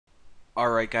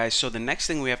Alright guys, so the next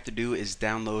thing we have to do is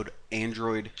download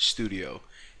Android Studio.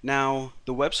 Now,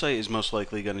 the website is most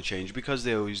likely going to change because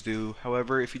they always do.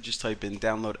 However, if you just type in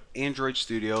download Android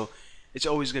Studio, it's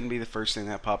always going to be the first thing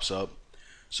that pops up.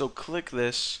 So click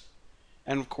this,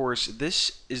 and of course,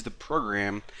 this is the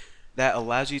program that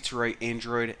allows you to write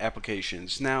Android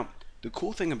applications. Now, the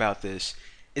cool thing about this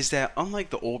is that unlike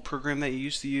the old program that you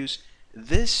used to use,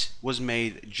 this was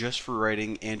made just for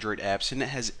writing Android apps and it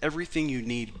has everything you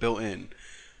need built in.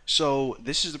 So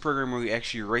this is the program where we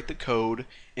actually write the code,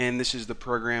 and this is the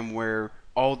program where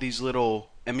all these little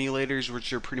emulators,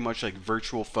 which are pretty much like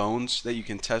virtual phones that you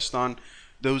can test on,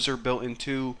 those are built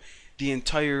into the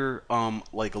entire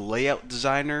like layout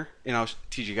designer, and I'll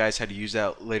teach you guys how to use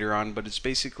that later on. But it's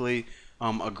basically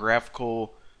a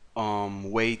graphical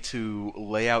way to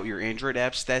lay out your Android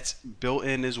apps that's built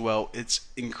in as well. It's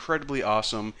incredibly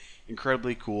awesome,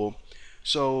 incredibly cool.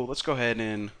 So let's go ahead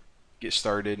and get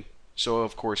started. So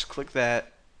of course, click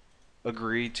that,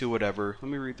 agree to whatever. Let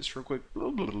me read this real quick.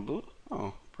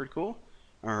 Oh, pretty cool.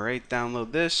 All right,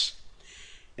 download this.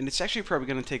 And it's actually probably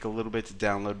going to take a little bit to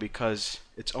download because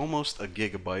it's almost a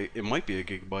gigabyte. It might be a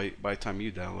gigabyte by the time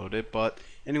you download it. But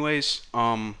anyways,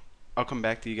 I'll come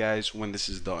back to you guys when this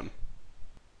is done.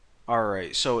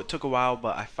 Alright, so it took a while,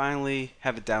 but I finally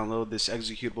have it download this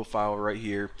executable file right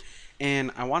here.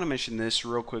 And I want to mention this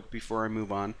real quick before I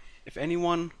move on. If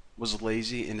anyone was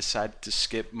lazy and decided to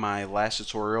skip my last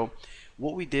tutorial,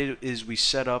 what we did is we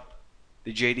set up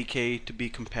the JDK to be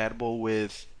compatible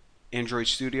with Android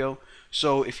Studio.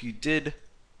 So if you did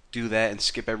do that and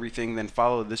skip everything, then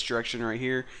follow this direction right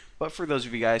here. But for those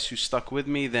of you guys who stuck with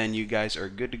me, then you guys are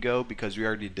good to go because we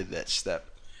already did that step.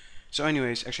 So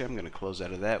anyways, actually I'm going to close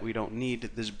out of that. We don't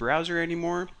need this browser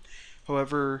anymore.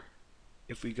 However,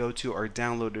 if we go to our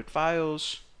downloaded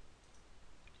files,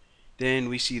 then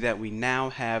we see that we now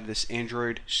have this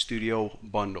Android Studio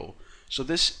bundle. So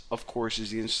this, of course,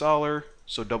 is the installer.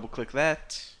 So double click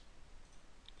that.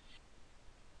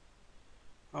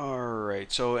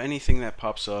 Alright, so anything that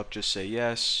pops up, just say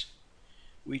yes.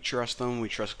 We trust them, we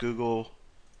trust Google.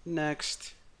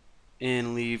 Next.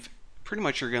 And leave, pretty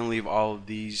much you're going to leave all of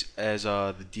these as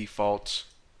the defaults.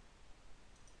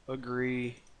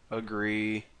 Agree,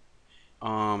 agree. Do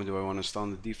I want to install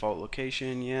in the default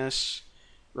location? Yes.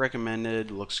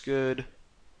 Recommended, looks good.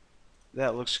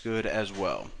 That looks good as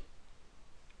well.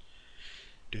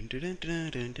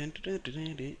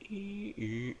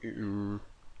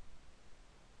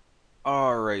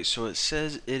 Alright, so it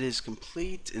says it is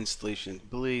complete. Installation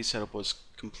complete. Setup was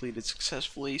completed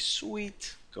successfully.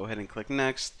 Sweet. Go ahead and click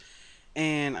next.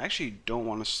 And I actually don't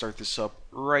want to start this up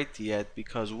right yet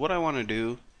because what I want to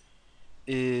do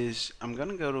is I'm going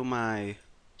to go to my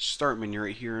start menu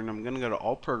right here and I'm going to go to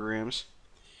all programs.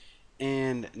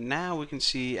 And now we can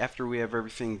see after we have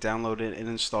everything downloaded and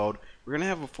installed, we're going to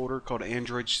have a folder called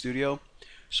Android Studio.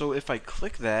 So if I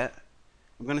click that,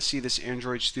 I'm going to see this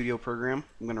Android Studio program.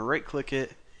 I'm going to right click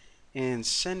it and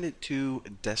send it to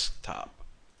desktop.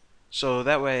 So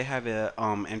that way I have a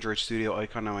Android Studio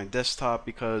icon on my desktop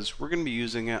because we're going to be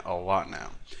using it a lot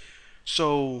now.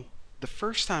 So the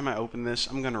first time I open this,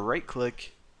 I'm going to right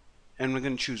click and I'm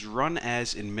going to choose Run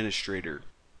as Administrator.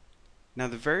 Now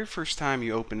the very first time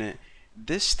you open it,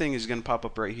 this thing is going to pop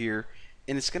up right here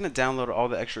and it's going to download all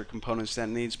the extra components that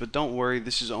it needs, but don't worry,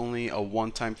 this is only a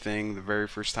one-time thing the very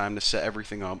first time to set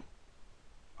everything up.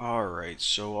 Alright,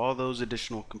 so all those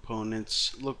additional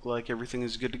components look like everything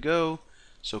is good to go,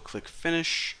 so click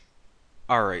Finish.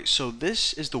 Alright, so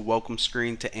this is the welcome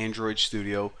screen to Android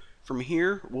Studio. From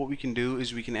here, what we can do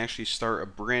is we can actually start a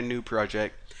brand new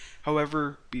project.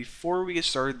 However, before we get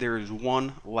started, there is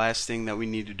one last thing that we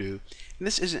need to do. And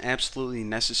this isn't absolutely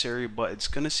necessary, but it's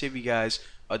going to save you guys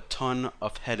a ton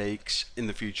of headaches in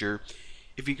the future.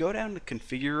 If you go down to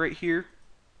Configure right here,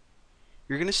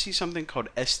 you're going to see something called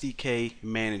SDK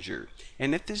Manager.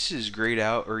 And if this is grayed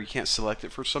out or you can't select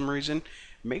it for some reason,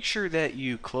 make sure that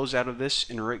you close out of this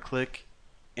and right click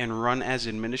and Run as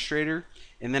Administrator,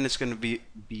 and then it's going to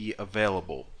be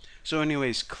available. So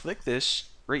anyways, click this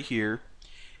right here.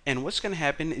 And what's going to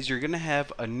happen is you're going to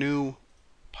have a new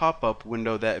pop-up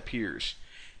window that appears.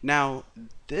 Now,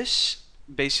 this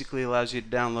basically allows you to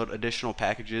download additional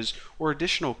packages or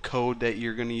additional code that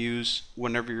you're going to use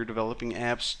whenever you're developing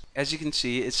apps. As you can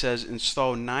see, it says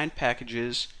install 9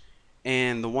 packages,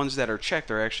 and the ones that are checked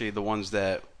are actually the ones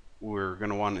that we're going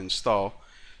to want to install.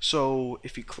 So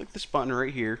if you click this button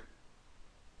right here,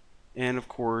 and of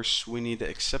course we need to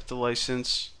accept the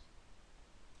license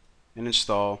and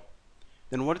install,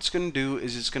 then what it's going to do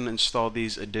is it's going to install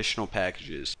these additional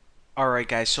packages. Alright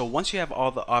guys, so once you have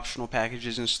all the optional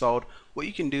packages installed, what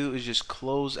you can do is just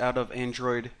close out of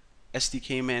Android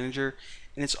SDK manager,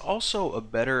 and it's also a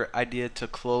better idea to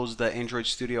close the Android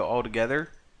Studio altogether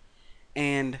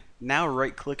and now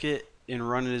right click it and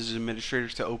run it as administrator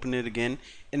to open it again.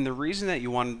 And the reason that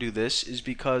you want to do this is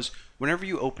because whenever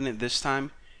you open it this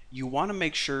time, you want to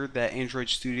make sure that Android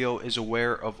Studio is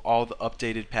aware of all the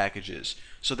updated packages.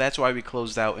 So that's why we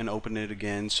closed out and opened it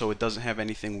again, so it doesn't have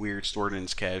anything weird stored in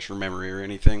its cache or memory or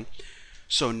anything.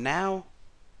 So now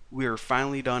we are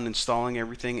finally done installing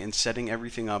everything and setting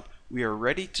everything up. We are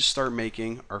ready to start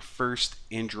making our first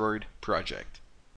Android project.